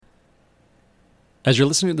As you're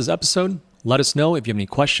listening to this episode, let us know if you have any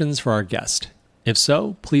questions for our guest. If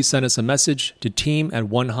so, please send us a message to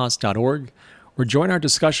team@onehoss.org or join our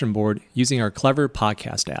discussion board using our Clever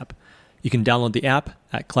podcast app. You can download the app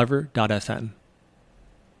at clever.fm.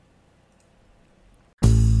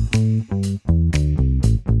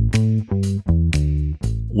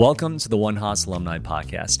 Welcome to the One Hoss Alumni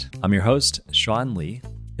Podcast. I'm your host, Sean Lee,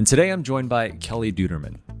 and today I'm joined by Kelly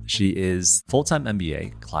Duderman. She is full-time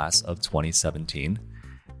MBA, class of 2017,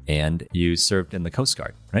 and you served in the Coast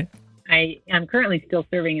Guard, right? I am currently still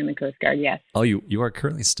serving in the Coast Guard, yes. Oh, you are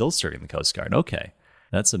currently still serving the Coast Guard. Okay,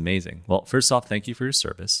 that's amazing. Well, first off, thank you for your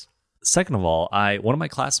service. Second of all, one of my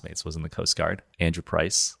classmates was in the Coast Guard, Andrew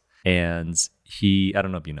Price, and I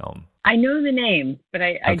don't know if you know him. I know the name, but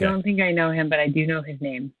I don't think I know him, but I do know his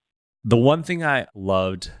name. The one thing I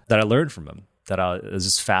loved that I learned from him that was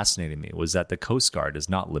just fascinating me was that the Coast Guard is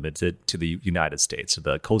not limited to the United States, or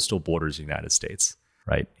the coastal borders of the United States,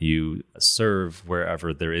 right? You serve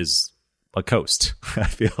wherever there is a coast, I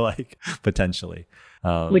feel like, potentially.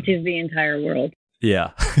 Which is the entire world.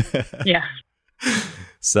 Yeah. Yeah.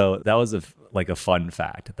 So that was a fun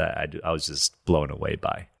fact that I was just blown away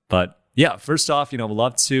by. But yeah, first off, we'd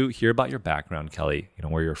love to hear about your background, Kelly,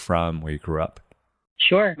 where you're from, where you grew up.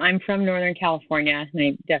 Sure. I'm from Northern California, and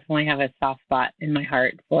I definitely have a soft spot in my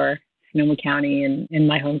heart for Sonoma County and in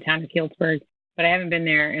my hometown of Healdsburg. But I haven't been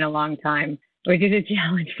there in a long time, which is a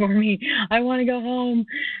challenge for me. I want to go home.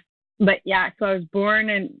 But yeah, so I was born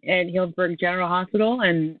at Healdsburg General Hospital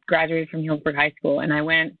and graduated from Healdsburg High School. And I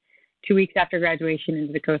went 2 weeks after graduation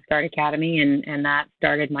into the Coast Guard Academy, and that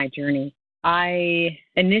started my journey. I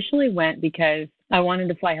initially went because I wanted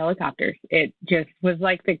to fly helicopters. It just was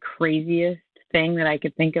like the craziest thing that I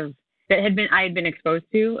could think of that I had been exposed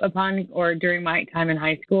to upon or during my time in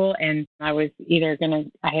high school. And I was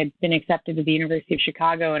I had been accepted to the University of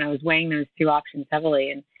Chicago, and I was weighing those two options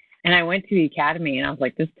heavily. And I went to the academy, and I was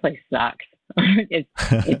like, this place sucks. It's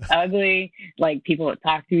ugly. Like, people that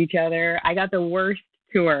talk to each other. I got the worst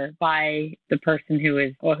tour by the person who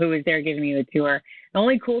was there giving me the tour. The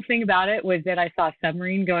only cool thing about it was that I saw a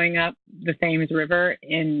submarine going up the Thames River,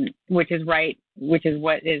 which is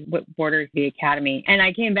what borders the academy. And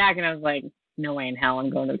I came back and I was like, no way in hell I'm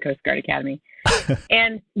going to the Coast Guard Academy.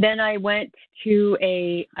 And then I went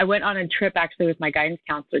on a trip actually with my guidance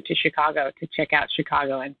counselor to Chicago to check out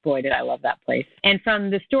Chicago, and boy, did I love that place. And from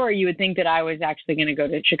the story, you would think that I was actually going to go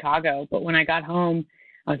to Chicago, but when I got home,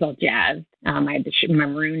 I was all jazzed. I had my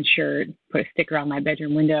maroon shirt, put a sticker on my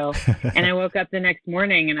bedroom window, and I woke up the next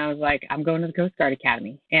morning and I was like, I'm going to the Coast Guard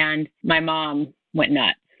Academy. And my mom went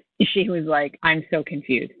nuts. She was like, I'm so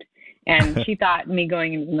confused. And she thought me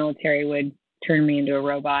going into the military would turn me into a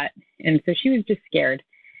robot. And so she was just scared.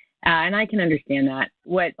 And I can understand that.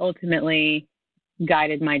 What ultimately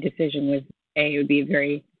guided my decision was, it would be a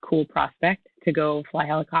very cool prospect to go fly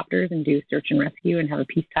helicopters and do search and rescue and have a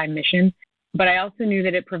peacetime mission. But I also knew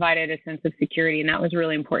that it provided a sense of security, and that was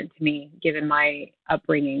really important to me, given my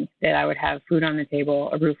upbringing, that I would have food on the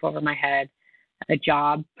table, a roof over my head, a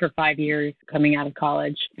job for 5 years coming out of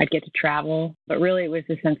college. I'd get to travel. But really, it was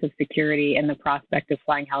the sense of security and the prospect of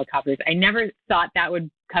flying helicopters. I never thought that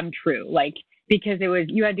would come true, because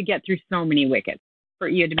you had to get through so many wickets.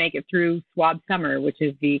 You had to make it through SWAB Summer, which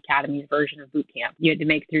is the Academy's version of boot camp. You had to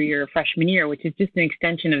make it through your freshman year, which is just an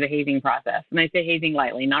extension of the hazing process. And I say hazing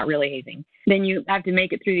lightly, not really hazing. Then you have to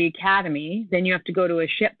make it through the Academy. Then you have to go to a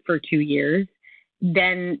ship for 2 years,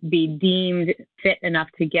 then be deemed fit enough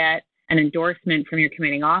to get an endorsement from your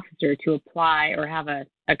commanding officer to apply or have a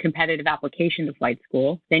competitive application to flight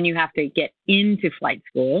school. Then you have to get into flight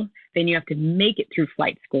school. Then you have to make it through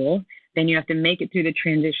flight school. Then you have to make it through the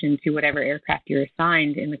transition to whatever aircraft you're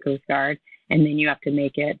assigned in the Coast Guard. And then you have to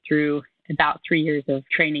make it through about 3 years of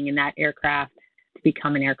training in that aircraft to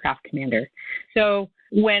become an aircraft commander. So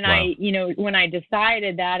when I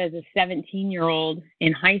decided that as a 17-year-old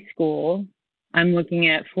in high school, I'm looking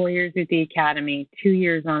at 4 years at the academy, 2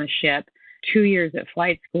 years on a ship, 2 years at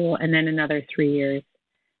flight school, and then another 3 years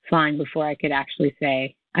flying before I could actually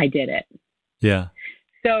say I did it. Yeah.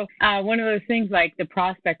 So one of those things, the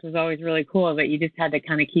prospect was always really cool, but you just had to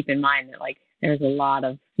kind of keep in mind that there's a lot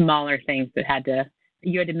of smaller things that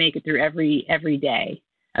you had to make it through every day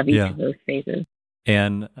of each of those phases.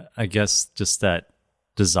 And I guess just that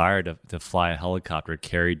desire to fly a helicopter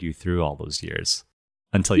carried you through all those years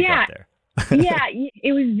until you got there. Yeah,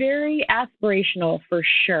 it was very aspirational for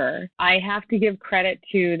sure. I have to give credit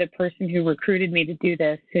to the person who recruited me to do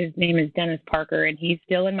this. His name is Dennis Parker, and he's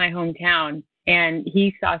still in my hometown. And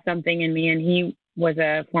he saw something in me, and he was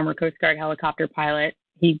a former Coast Guard helicopter pilot.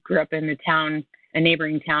 He grew up in the town a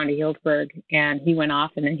neighboring town to Healdsburg, and he went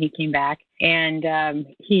off and then he came back, and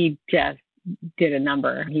he just did a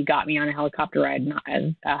number. He got me on a helicopter ride as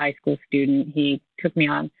a high school student. He took me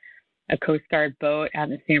on a Coast Guard boat out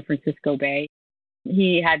in the San Francisco Bay.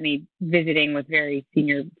 He had me visiting with very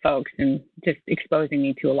senior folks and just exposing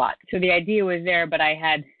me to a lot. So the idea was there, but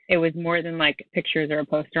it was more than like pictures or a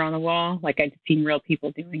poster on the wall. Like I'd seen real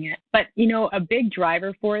people doing it. But, a big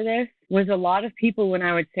driver for this was a lot of people when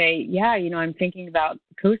I would say, yeah, I'm thinking about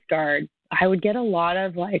Coast Guard, I would get a lot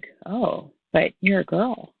of like, oh, but you're a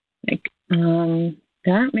girl. Like,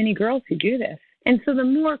 there aren't many girls who do this. And so the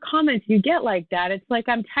more comments you get like that, it's like,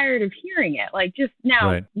 I'm tired of hearing it. Like, just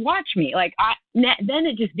now watch me. Like, then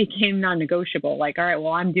it just became non-negotiable. Like, all right,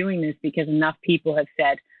 well, I'm doing this because enough people have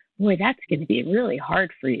said, boy, that's going to be really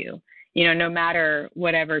hard for you. No matter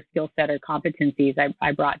whatever skill set or competencies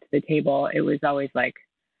I brought to the table, it was always like,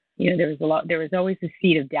 there was always a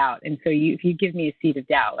seed of doubt. And so if you give me a seed of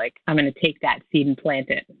doubt, like I'm going to take that seed and plant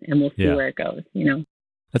it and we'll see where it goes,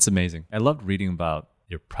 That's amazing. I loved reading about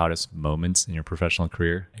your proudest moments in your professional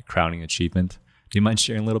career, crowning achievement. Do you mind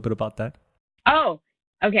sharing a little bit about that? Oh,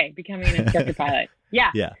 okay. Becoming an instructor pilot.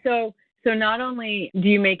 Yeah. So not only do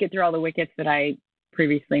you make it through all the wickets that I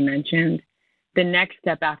previously mentioned, the next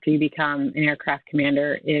step after you become an aircraft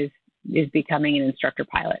commander is becoming an instructor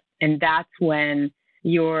pilot. And that's when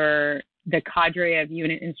the cadre of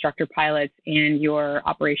unit instructor pilots and your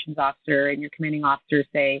operations officer and your commanding officer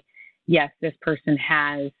say, yes, this person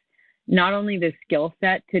has not only the skill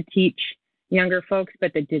set to teach younger folks,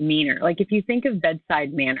 but the demeanor. Like if you think of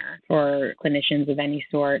bedside manner for clinicians of any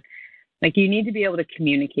sort, like you need to be able to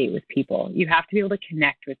communicate with people. You have to be able to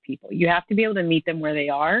connect with people. You have to be able to meet them where they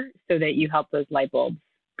are so that you help those light bulbs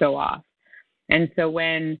go off. And so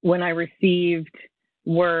when I received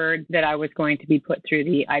word that I was going to be put through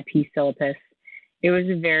the IP syllabus, it was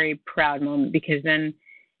a very proud moment because then,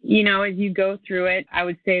 as you go through it, I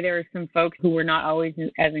would say there were some folks who were not always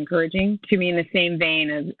as encouraging to me in the same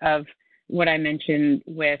vein of what I mentioned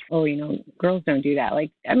with, girls don't do that. Like,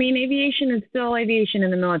 aviation is still aviation in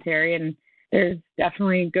the military, and there's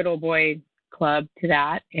definitely a good old boy club to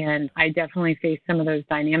that. And I definitely faced some of those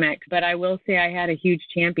dynamics. But I will say I had a huge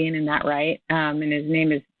champion in that, right? And his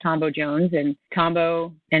name is Tombo Jones. And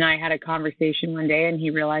Tombo and I had a conversation one day, and he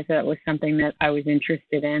realized that it was something that I was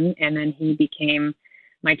interested in. And then he became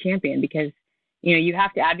my champion because, you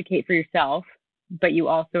have to advocate for yourself, but you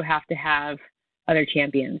also have to have other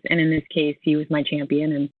champions. And in this case, he was my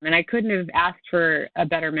champion. And I couldn't have asked for a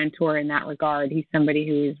better mentor in that regard. He's somebody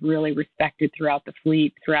who is really respected throughout the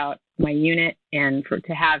fleet, throughout my unit. And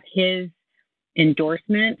to have his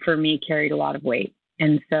endorsement for me carried a lot of weight.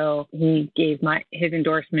 And so he gave his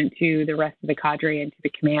endorsement to the rest of the cadre and to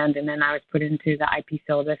the command. And then I was put into the IP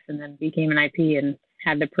syllabus and then became an IP and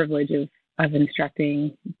had the privilege of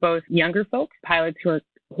instructing both younger folks, pilots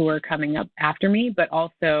who are coming up after me, but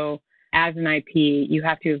also as an IP, you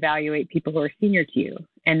have to evaluate people who are senior to you.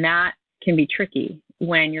 And that can be tricky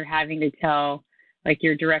when you're having to tell like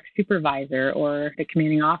your direct supervisor or the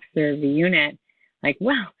commanding officer of the unit, like,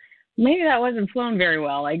 well, maybe that wasn't flown very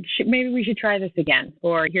well. Like, maybe we should try this again.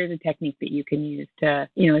 Or here's a technique that you can use to,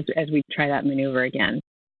 as we try that maneuver again.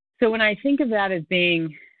 So when I think of that as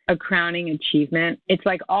being a crowning achievement, it's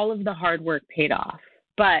like all of the hard work paid off.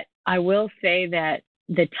 But I will say that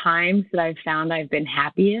the times that I've found I've been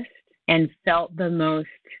happiest and felt the most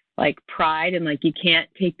like pride and like you can't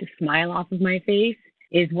take the smile off of my face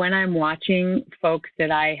is when I'm watching folks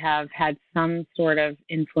that I have had some sort of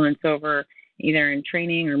influence over, either in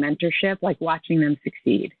training or mentorship, like watching them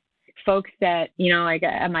succeed. Folks that, like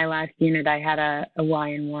at my last unit, I had a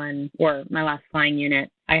YN1, or my last flying unit,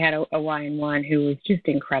 I had a YN1 who was just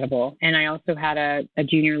incredible. And I also had a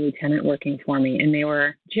junior lieutenant working for me, and they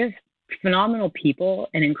were just phenomenal people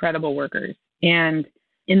and incredible workers. And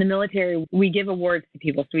in the military, we give awards to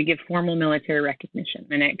people. So we give formal military recognition,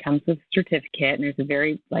 and it comes with a certificate, and there's a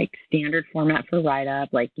very standard format for write-up,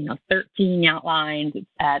 13 outlines. It's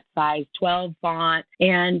at size 12 font.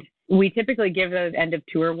 And we typically give those end of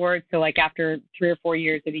tour awards. So after 3 or 4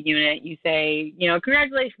 years of a unit, you say,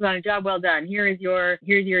 congratulations on a job well done. Here's your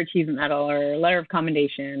achievement medal or letter of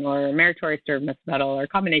commendation or meritorious service medal or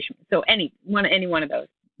combination. So any one of those.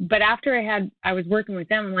 But after I was working with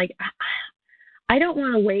them, I'm like, I don't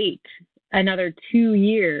want to wait another 2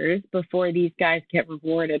 years before these guys get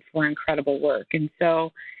rewarded for incredible work. And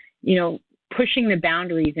so, pushing the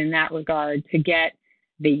boundaries in that regard to get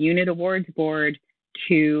the unit awards board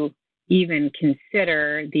to even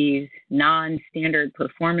consider these non-standard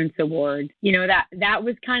performance awards, that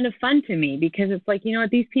was kind of fun to me because it's like,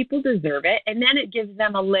 these people deserve it. And then it gives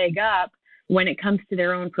them a leg up when it comes to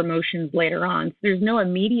their own promotions later on. So there's no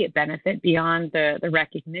immediate benefit beyond the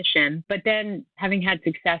recognition. But then having had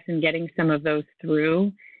success in getting some of those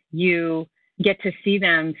through, you get to see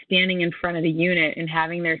them standing in front of the unit and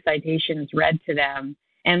having their citations read to them.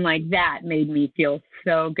 And like that made me feel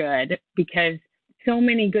so good, because so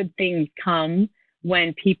many good things come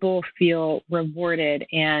when people feel rewarded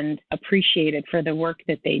and appreciated for the work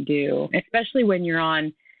that they do, especially when you're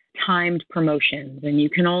on timed promotions and you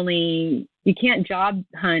can't job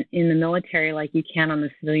hunt in the military like you can on the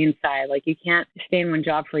civilian side. Like you can't stay in one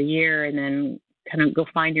job for a year and then kind of go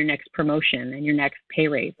find your next promotion and your next pay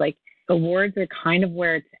raise. Like awards are kind of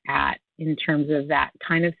where it's at in terms of that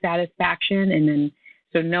kind of satisfaction. And then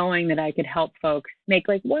so knowing that I could help folks make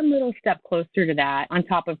like one little step closer to that on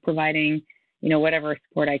top of providing, whatever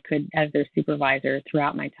support I could as their supervisor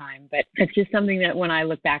throughout my time. But it's just something that when I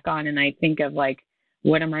look back on and I think of like,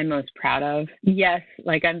 what am I most proud of? Yes,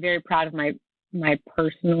 like I'm very proud of my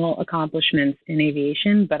personal accomplishments in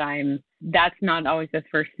aviation, but that's not always the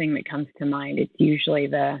first thing that comes to mind. It's usually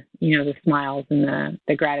the smiles and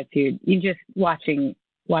the gratitude. You just watching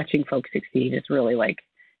folks succeed is really like,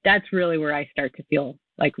 that's really where I start to feel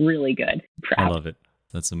like really good. Proud. I love it.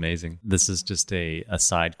 That's amazing. This is just a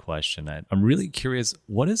side question. I'm really curious,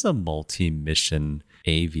 what is a multi-mission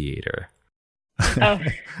aviator? Oh,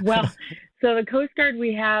 well, so the Coast Guard,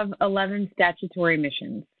 we have 11 statutory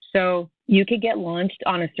missions. So you could get launched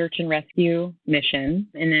on a search and rescue mission,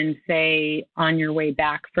 and then say on your way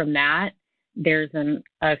back from that, there's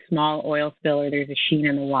a small oil spill or there's a sheen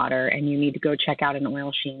in the water and you need to go check out an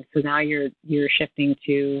oil sheen. So now you're shifting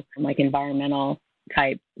to like environmental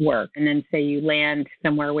type work. And then say you land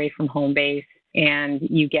somewhere away from home base and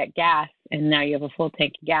you get gas and now you have a full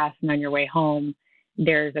tank of gas, and on your way home,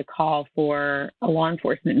 there's a call for a law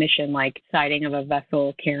enforcement mission, like sighting of a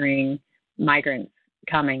vessel carrying migrants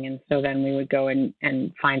coming. And so then we would go and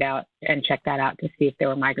find out and check that out to see if there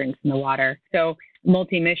were migrants in the water. So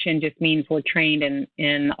multi-mission just means we're trained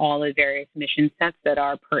in all the various mission sets that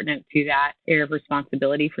are pertinent to that area of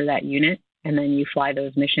responsibility for that unit. And then you fly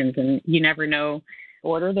those missions, and you never know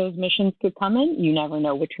order those missions could come in. You never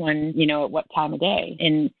know which one, at what time of day.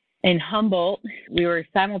 In Humboldt, we were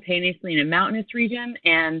simultaneously in a mountainous region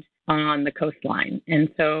and on the coastline. And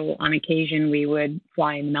so on occasion, we would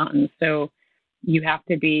fly in the mountains. So you have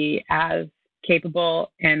to be as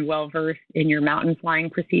capable and well-versed in your mountain flying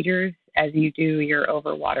procedures as you do your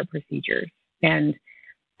overwater procedures. And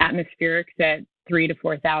atmospherics at 3,000 to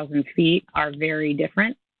 4,000 feet are very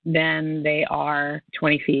different than they are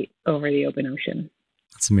 20 feet over the open ocean.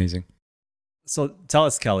 That's amazing. So tell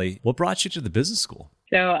us, Kelly, what brought you to the business school?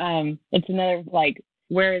 So it's another,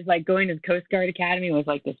 whereas going to the Coast Guard Academy was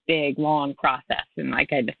like this big, long process. And I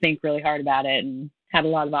had to think really hard about it and had a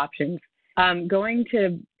lot of options. Going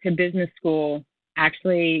to business school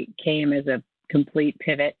actually came as a complete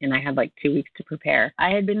pivot, and I had 2 weeks to prepare. I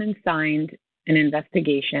had been assigned an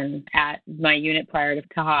investigation at my unit prior to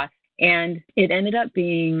Tejas, and it ended up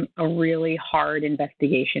being a really hard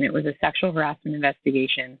investigation. It was a sexual harassment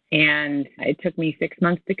investigation, and it took me 6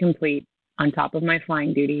 months to complete on top of my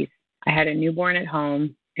flying duties. I had a newborn at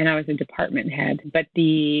home, and I was a department head, but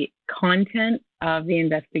the content of the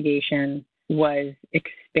investigation was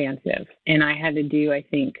expansive. And I had to do, I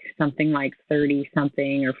think, something like 30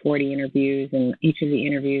 something or 40 interviews. And each of the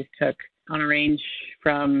interviews took on a range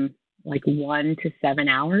from 1 to 7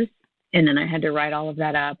 hours. And then I had to write all of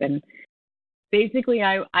that up. And basically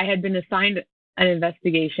I had been assigned an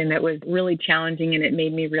investigation that was really challenging. And it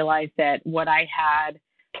made me realize that what I had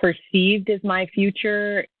perceived as my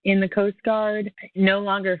future in the Coast Guard no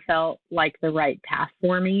longer felt like the right path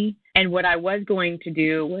for me. And what I was going to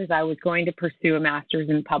do was I was going to pursue a master's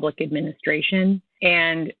in public administration.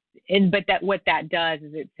 What that does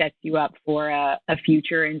is it sets you up for a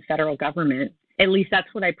future in federal government. At least that's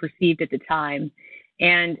what I perceived at the time.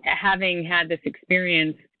 And having had this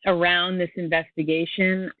experience around this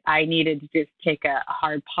investigation, I needed to just take a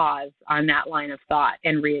hard pause on that line of thought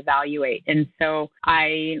and reevaluate. And so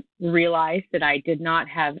I realized that I did not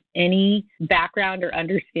have any background or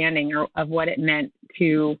understanding of what it meant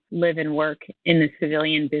to live and work in the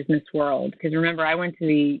civilian business world. Because remember, I went to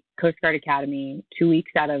the Coast Guard Academy 2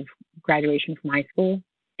 weeks out of graduation from high school.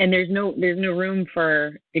 And there's no room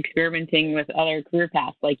for experimenting with other career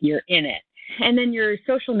paths. You're in it. And then your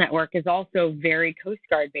social network is also very Coast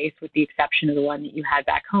Guard based, with the exception of the one that you had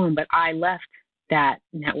back home. But I left that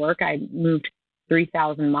network. I moved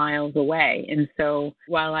 3,000 miles away. And so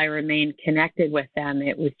while I remained connected with them,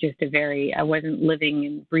 it was just I wasn't living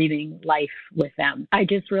and breathing life with them. I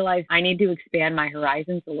just realized I need to expand my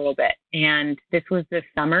horizons a little bit. And this was this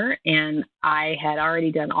summer, and I had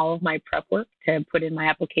already done all of my prep work to put in my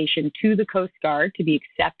application to the Coast Guard to be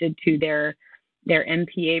accepted to their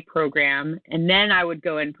MPA program. And then I would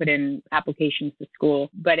go and put in applications to school.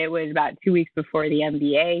 But it was about 2 weeks before the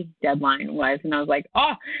MBA deadline was. And I was like,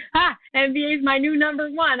 MBA is my new number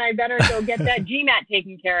one. I better go get that GMAT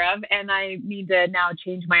taken care of. And I need to now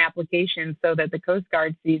change my application so that the Coast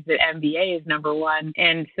Guard sees that MBA is number one.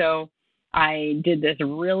 And so I did this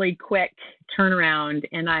really quick turnaround,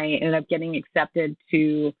 and I ended up getting accepted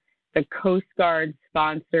to the Coast Guard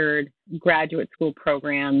sponsored graduate school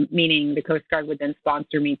program, meaning the Coast Guard would then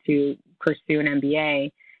sponsor me to pursue an MBA.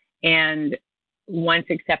 And once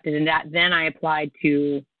accepted in that, then I applied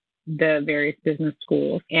to the various business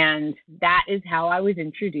schools. And that is how I was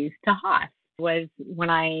introduced to Haas. Was when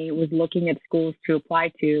I was looking at schools to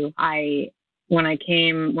apply to, when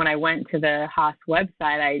I went to the Haas website,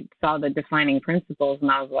 I saw the defining principles, and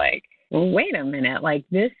I was like, well, wait a minute, like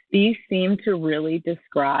these seem to really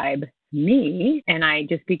describe me. And I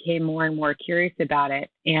just became more and more curious about it.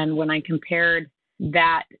 And when I compared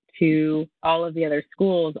that to all the other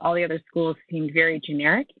schools seemed very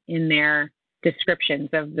generic in their descriptions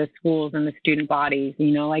of the schools and the student bodies,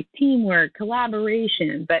 like teamwork,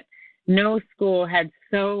 collaboration, but no school had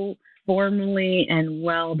so formally and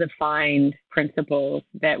well-defined principles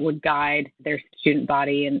that would guide their student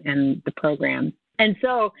body and the program. And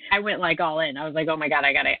so I went like all in. I was like, oh my God,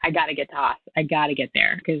 I gotta get to Haas. I gotta get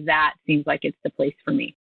there because that seems like it's the place for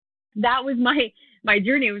me. That was my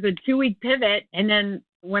journey. It was a 2-week pivot. And then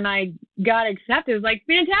when I got accepted, it was like,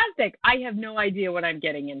 fantastic. I have no idea what I'm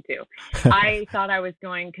getting into. I thought I was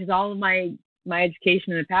going, because all of my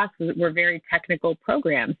education in the past were very technical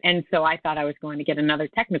programs. And so I thought I was going to get another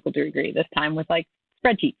technical degree, this time with like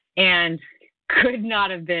spreadsheets, and could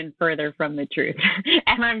not have been further from the truth.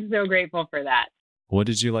 And I'm so grateful for that. What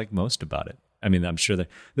did you like most about it? I mean, I'm sure that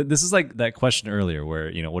this is like that question earlier where,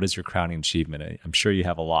 what is your crowning achievement? I'm sure you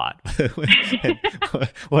have a lot.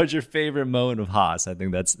 What's your favorite moment of Haas? I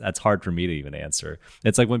think that's hard for me to even answer.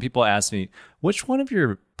 It's like when people ask me, which one of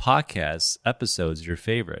your podcast episodes is your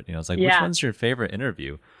favorite? It's like, which one's your favorite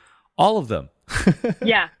interview? All of them.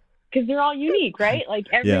 Yeah. Because they're all unique, right? Like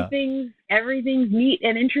everything's neat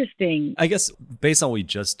and interesting. I guess based on what you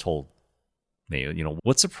just told me,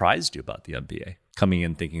 what surprised you about the MBA? Coming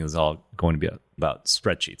in thinking it was all going to be about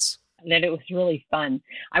spreadsheets. That it was really fun.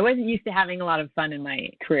 I wasn't used to having a lot of fun in my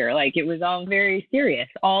career. Like it was all very serious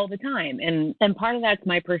all the time. And part of that's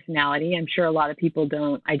my personality. I'm sure a lot of people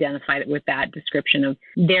don't identify it with that description of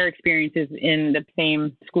their experiences in the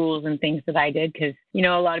same schools and things that I did. Because, a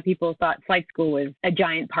lot of people thought flight school was a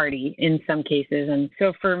giant party in some cases. And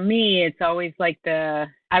so for me, it's always like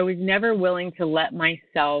I was never willing to let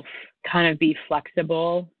myself kind of be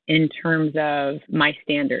flexible in terms of my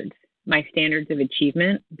standards of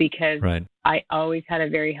achievement, because I always had a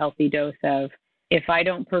very healthy dose of, if I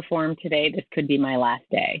don't perform today, this could be my last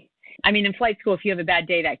day. I mean, in flight school, if you have a bad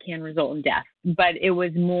day, that can result in death, but it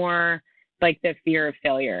was more like the fear of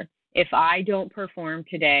failure. If I don't perform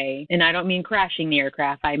today, and I don't mean crashing the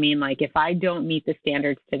aircraft, I mean like if I don't meet the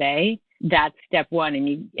standards today, that's step one.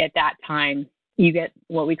 And at that time, you get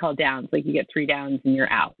what we call downs, like you get 3 downs and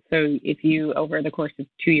you're out. So if you, over the course of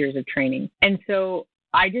 2 years of training. And so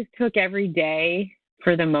I just took every day,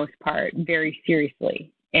 for the most part, very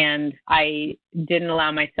seriously. And I didn't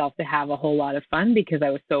allow myself to have a whole lot of fun because I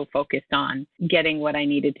was so focused on getting what I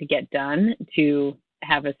needed to get done to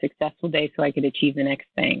have a successful day so I could achieve the next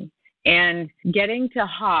thing. And getting to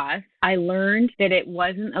Haas, I learned that it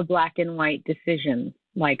wasn't a black and white decision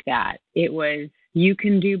like that. It was, you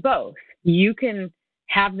can do both. You can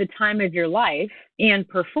have the time of your life and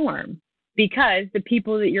perform, because the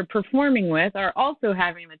people that you're performing with are also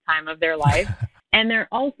having the time of their life and they're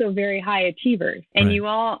also very high achievers. And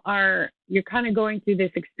you're kind of going through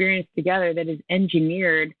this experience together that is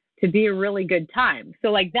engineered to be a really good time.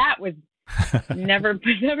 So like that was never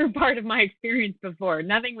part of my experience before.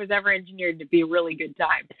 Nothing was ever engineered to be a really good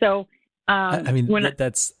time. So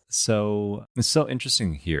that's so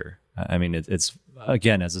interesting here. I mean, it's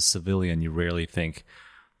again, as a civilian, you rarely think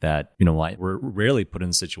that, we're rarely put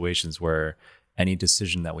in situations where any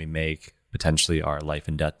decision that we make potentially are life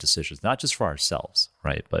and death decisions, not just for ourselves,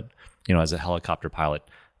 right? But, as a helicopter pilot,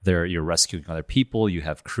 you're rescuing other people, you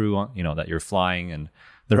have crew, that you're flying, and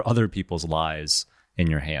there are other people's lives in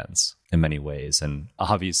your hands in many ways. And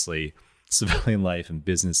obviously, civilian life and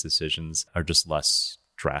business decisions are just less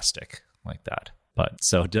drastic like that. But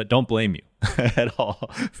so don't blame you at all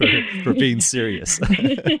for being serious.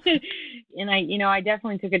 And I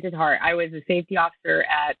definitely took it to heart. I was a safety officer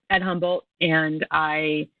at Humboldt, and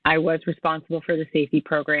I was responsible for the safety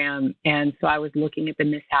program. And so I was looking at the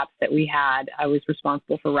mishaps that we had. I was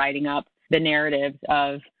responsible for writing up the narratives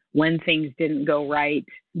of when things didn't go right,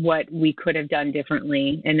 what we could have done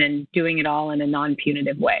differently, and then doing it all in a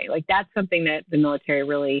non-punitive way. Like, that's something that the military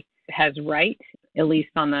really has right, at least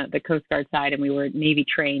on the Coast Guard side, and we were Navy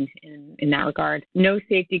trained in that regard. No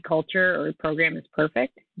safety culture or program is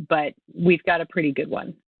perfect, but we've got a pretty good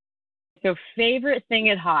one. So favorite thing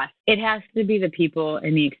at Haas, it has to be the people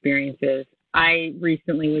and the experiences. I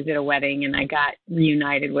recently was at a wedding and I got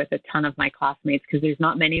reunited with a ton of my classmates because there's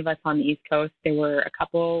not many of us on the East Coast. There were a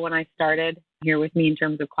couple when I started here with me in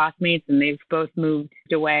terms of classmates, and they've both moved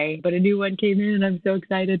away, but a new one came in and I'm so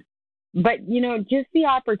excited. But, just the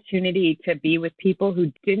opportunity to be with people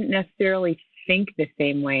who didn't necessarily think the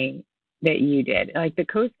same way that you did. Like, the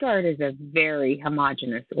Coast Guard is a very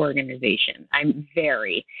homogenous organization.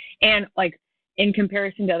 And like, in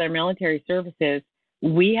comparison to other military services,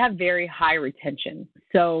 we have very high retention.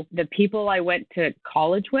 So the people I went to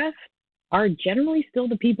college with are generally still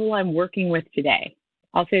the people I'm working with today.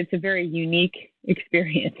 I'll say it's a very unique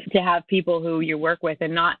experience to have people who you work with,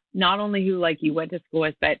 and not only who like you went to school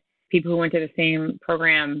with, but people who went to the same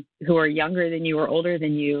program who are younger than you or older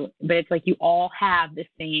than you. But it's like you all have the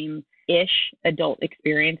same-ish adult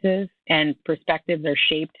experiences, and perspectives are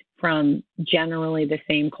shaped from generally the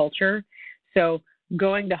same culture. So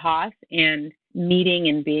going to Haas and meeting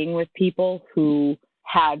and being with people who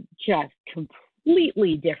had just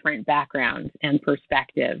completely different backgrounds and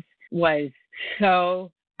perspectives was so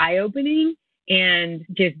eye-opening and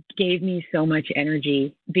just gave me so much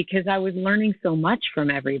energy because I was learning so much from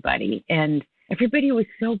everybody, and everybody was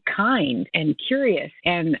so kind and curious.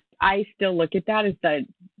 And I still look at that as the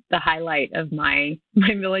highlight of my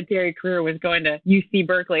military career, was going to UC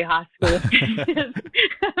Berkeley Haas School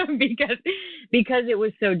because it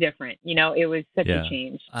was so different. It was such a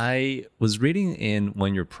change. I was reading in one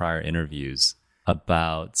of your prior interviews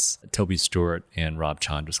about Toby Stewart and Rob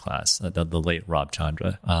Chandra's class, the late Rob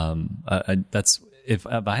Chandra. That's if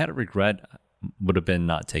I had a regret, would have been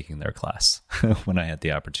not taking their class when I had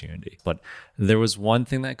the opportunity. But there was one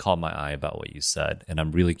thing that caught my eye about what you said, and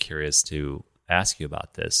I'm really curious to ask you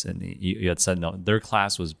about this. And you had said, no, their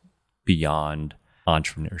class was beyond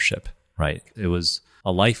entrepreneurship, right? It was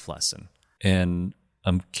a life lesson. And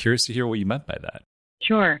I'm curious to hear what you meant by that.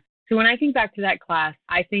 Sure. So when I think back to that class,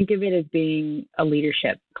 I think of it as being a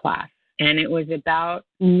leadership class. And it was about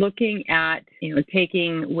looking at,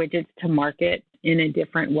 taking widgets to market in a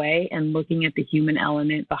different way and looking at the human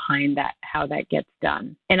element behind that, how that gets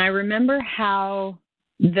done. And I remember how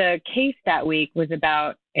the case that week was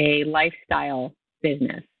about a lifestyle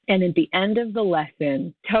business. And at the end of the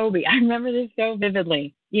lesson, Toby, I remember this so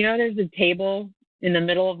vividly. There's a table in the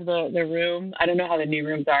middle of the room. I don't know how the new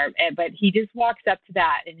rooms are, but he just walks up to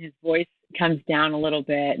that and his voice comes down a little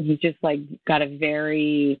bit. And he's just like got a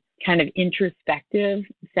very kind of introspective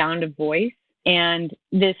sound of voice. And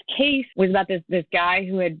this case was about this guy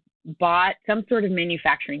who had bought some sort of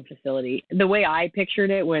manufacturing facility. The way I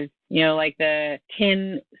pictured it was, like the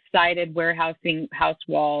tin-sided warehousing house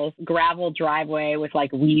walls, gravel driveway with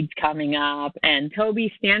like weeds coming up. And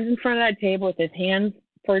Toby stands in front of that table with his hands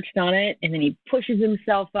perched on it, and then he pushes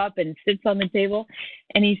himself up and sits on the table,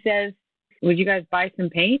 and he says, "Would you guys buy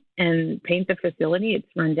some paint and paint the facility? It's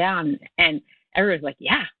run down." And everyone's like,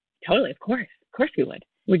 "Yeah, totally, of course we would.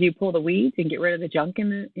 Would you pull the weeds and get rid of the junk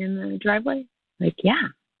in the driveway?" Like, yeah,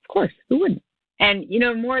 of course, who wouldn't? And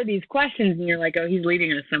more of these questions, and you're like, oh, he's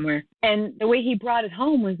leading us somewhere. And the way he brought it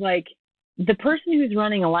home was like, the person who's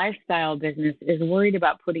running a lifestyle business is worried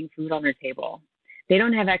about putting food on their table. They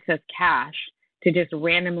don't have excess cash to just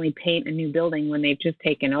randomly paint a new building when they've just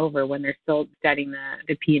taken over, when they're still studying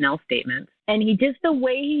the P&L statements. And the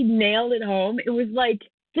way he nailed it home, it was like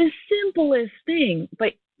the simplest thing.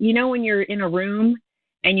 But when you're in a room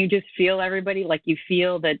and you just feel everybody, like you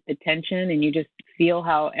feel the tension, and you just feel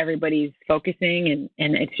how everybody's focusing,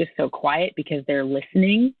 and it's just so quiet because they're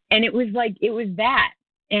listening. And it was that.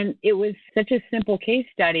 And it was such a simple case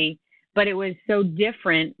study, but it was so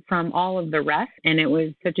different from all of the rest. And it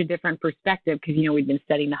was such a different perspective because, we'd been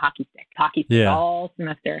studying the hockey stick all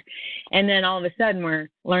semester. And then all of a sudden we're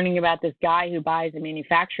learning about this guy who buys a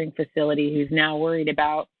manufacturing facility who's now worried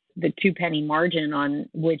about the 2-penny margin on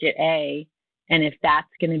widget A, and if that's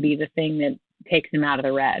going to be the thing that takes him out of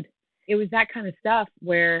the red. It was that kind of stuff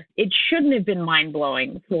where it shouldn't have been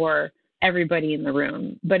mind-blowing for everybody in the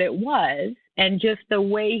room, but it was. And just the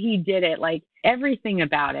way he did it, like everything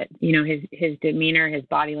about it, his demeanor, his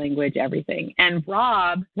body language, everything. And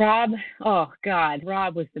Rob, oh God,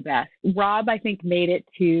 Rob was the best. Rob, I think, made it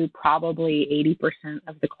to probably 80%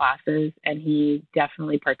 of the classes, and he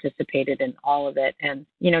definitely participated in all of it. And,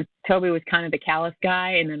 Toby was kind of the callous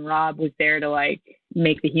guy, and then Rob was there to like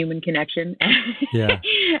make the human connection. Yeah.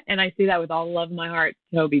 And I see that with all the love in my heart,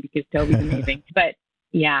 Toby, because Toby's amazing. But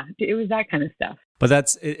yeah, it was that kind of stuff.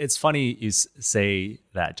 But it's funny you say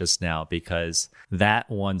that just now, because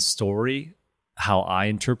that one story, how I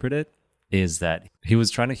interpret it, is that he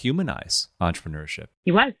was trying to humanize entrepreneurship.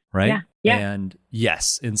 He was. Right? Yeah. And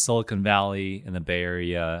yes, in Silicon Valley, in the Bay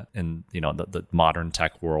Area, in the modern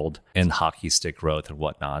tech world, in hockey stick growth and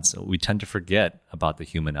whatnot, so we tend to forget about the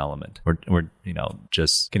human element. We're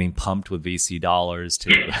just getting pumped with VC dollars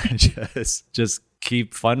to just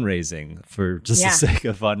keep fundraising for just the sake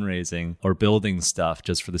of fundraising, or building stuff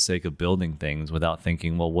just for the sake of building things, without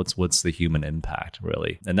thinking, well, what's the human impact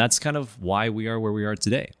really? And that's kind of why we are where we are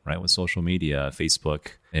today, right? With social media, Facebook,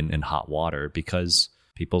 and hot water, because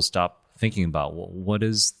people stop thinking about, well, what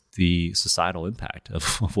is the societal impact of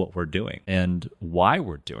what we're doing and why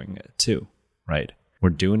we're doing it too, right?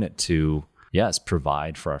 We're doing it to, yes,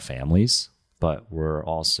 provide for our families, but we're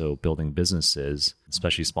also building businesses,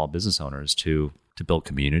 especially small business owners, to build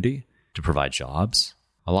community, to provide jobs,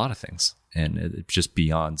 a lot of things. And it's just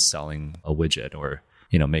beyond selling a widget or,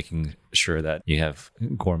 making sure that you have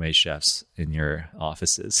gourmet chefs in your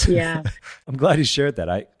offices. Yeah. I'm glad you shared that.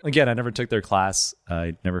 I never took their class.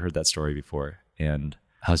 I never heard that story before. And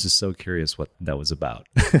I was just so curious what that was about.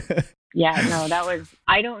 Yeah, no,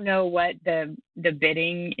 I don't know what the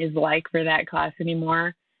bidding is like for that class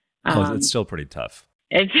anymore. It's still pretty tough.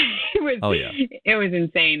 It was. Oh yeah. It was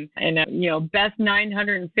insane, and best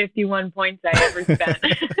 951 points I ever spent.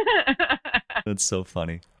 That's so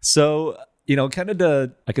funny. So kind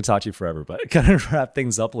of I could talk to you forever, but kind of wrap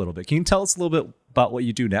things up a little bit. Can you tell us a little bit about what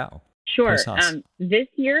you do now? Sure. This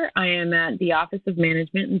year, I am at the Office of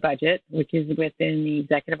Management and Budget, which is within the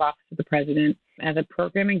Executive Office of the President, as a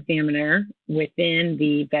program examiner within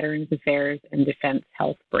the Veterans Affairs and Defense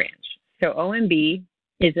Health branch. So OMB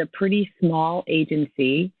is a pretty small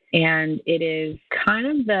agency, and it is kind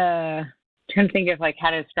of trying to think of like how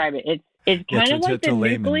to describe it. It's kind of like the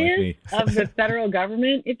nucleus of the federal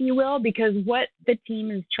government, if you will, because what the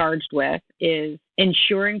team is charged with is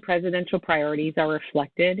ensuring presidential priorities are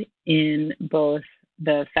reflected in both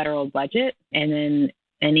the federal budget and then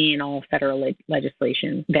any and all federal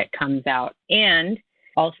legislation that comes out, and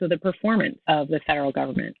also the performance of the federal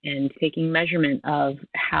government and taking measurement of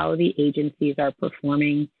how the agencies are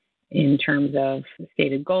performing in terms of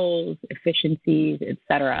stated goals, efficiencies, et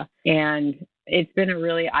cetera. And it's been a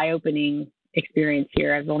really eye-opening experience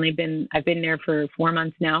here. I've been there for 4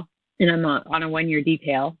 months now, and I'm on a 1-year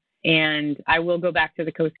detail. And I will go back to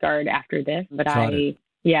the Coast Guard after this. But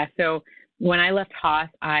so when I left Haas,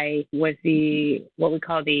 I was what we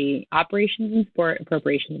call the Operations and Sport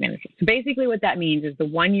Appropriations Manager. So basically what that means is the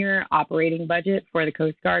 1-year operating budget for the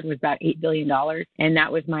Coast Guard was about $8 billion. And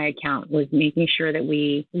that was my account, was making sure that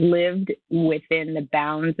we lived within the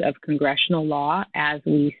bounds of congressional law as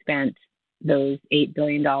we spent those $8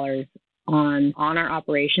 billion on our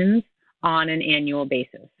operations on an annual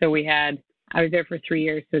basis. So I was there for 3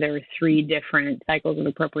 years, so there were 3 different cycles of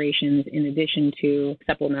appropriations in addition to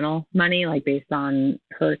supplemental money, like based on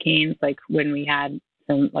hurricanes. Like when we had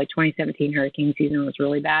 2017 hurricane season was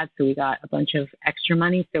really bad, so we got a bunch of extra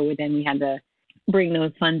money. So then we had to bring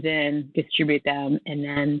those funds in, distribute them, and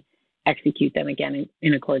then execute them again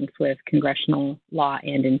in accordance with congressional law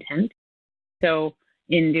and intent. So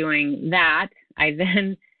in doing that, I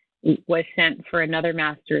then was sent for another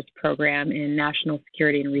master's program in national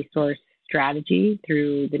security and resource strategy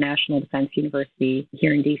through the National Defense University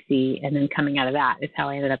here in DC. And then coming out of that is how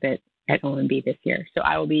I ended up at OMB this year. So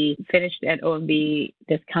I will be finished at OMB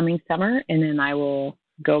this coming summer, and then I will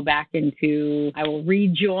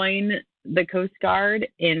rejoin the Coast Guard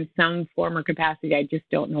in some form or capacity. I just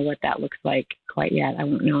don't know what that looks like quite yet. I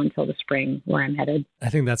won't know until the spring where I'm headed. I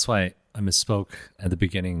think that's why I misspoke at the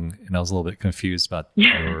beginning, and I was a little bit confused about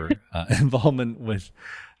your involvement with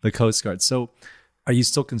the Coast Guard. So are you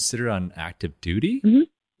still considered on active duty? Mm-hmm.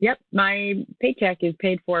 Yep. My paycheck is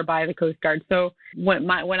paid for by the Coast Guard. So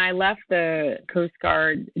when I left the Coast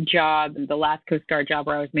Guard job, the last Coast Guard job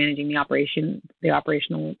where I was managing the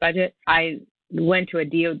operational budget, I went to a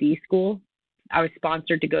DOD school. I was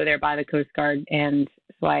sponsored to go there by the Coast Guard, and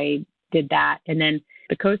so I did that. And then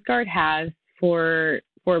the Coast Guard has for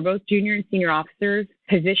both junior and senior officers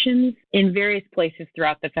positions in various places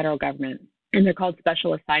throughout the federal government. and they're called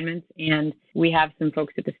special assignments. And we have some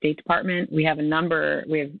folks at the State Department. We have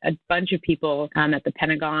a bunch of people at the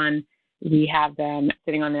Pentagon. We have them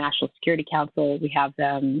sitting on the National Security Council. We have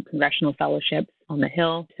them congressional fellowships on the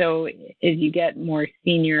Hill. So as you get more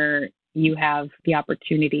senior, you have the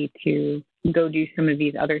opportunity to go do some of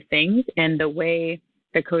these other things. And the way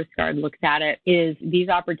the Coast Guard looks at it is these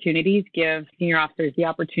opportunities give senior officers the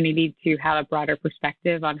opportunity to have a broader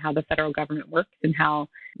perspective on how the federal government works and how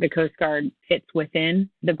the Coast Guard fits within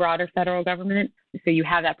the broader federal government. So you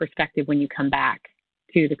have that perspective when you come back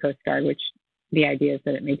to the Coast Guard, which the idea is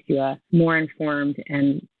that it makes you a more informed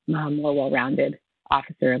and more well-rounded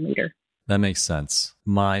officer and leader. That makes sense.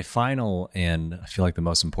 My final and I feel like the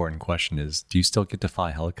most important question is, do you still get to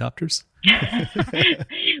fly helicopters?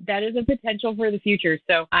 That is a potential for the future.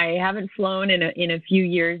 So I haven't flown in a few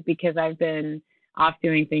years because I've been off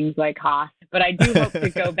doing things like Haas, but I do hope to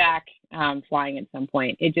go back flying at some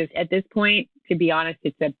point. It just, at this point, to be honest,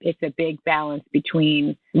 it's a big balance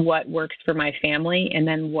between what works for my family and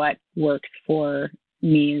then what works for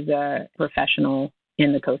me as a professional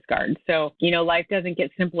in the Coast Guard. So, life doesn't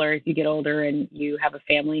get simpler as you get older and you have a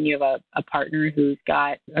family and you have a partner who's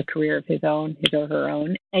got a career of his or her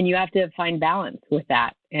own, and you have to find balance with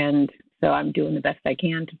that. And so I'm doing the best I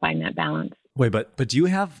can to find that balance. Wait, but do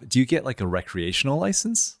you get like a recreational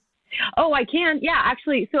license? Oh, I can. Yeah,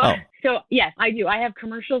 actually. So yes, I do. I have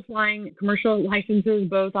commercial licenses,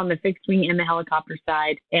 both on the fixed wing and the helicopter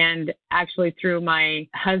side. And actually through my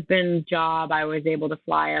husband's job, I was able to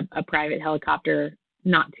fly a private helicopter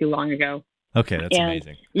not too long ago. Okay, that's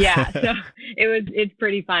amazing. Yeah, so it's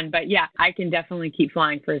pretty fun. But yeah, I can definitely keep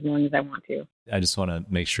flying for as long as I want to. I just want to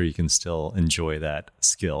make sure you can still enjoy that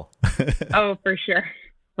skill. Oh, for sure.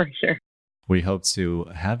 For sure. We hope to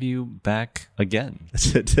have you back again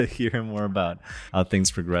to hear more about how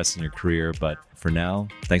things progress in your career. But for now,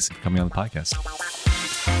 thanks for coming on the podcast.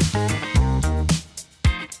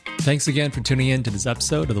 Thanks again for tuning in to this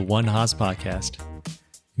episode of the One Haas Podcast.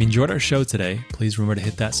 If you enjoyed our show today, please remember to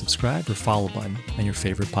hit that subscribe or follow button on your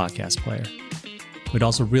favorite podcast player. We'd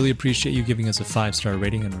also really appreciate you giving us a 5-star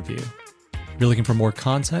rating and review. If you're looking for more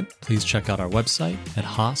content, please check out our website at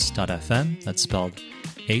haas.fm. That's spelled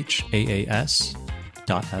HAAS.fm.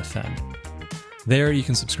 There you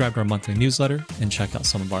can subscribe to our monthly newsletter and check out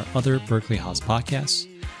some of our other Berkeley Haas podcasts.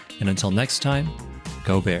 And until next time,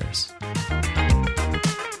 go Bears.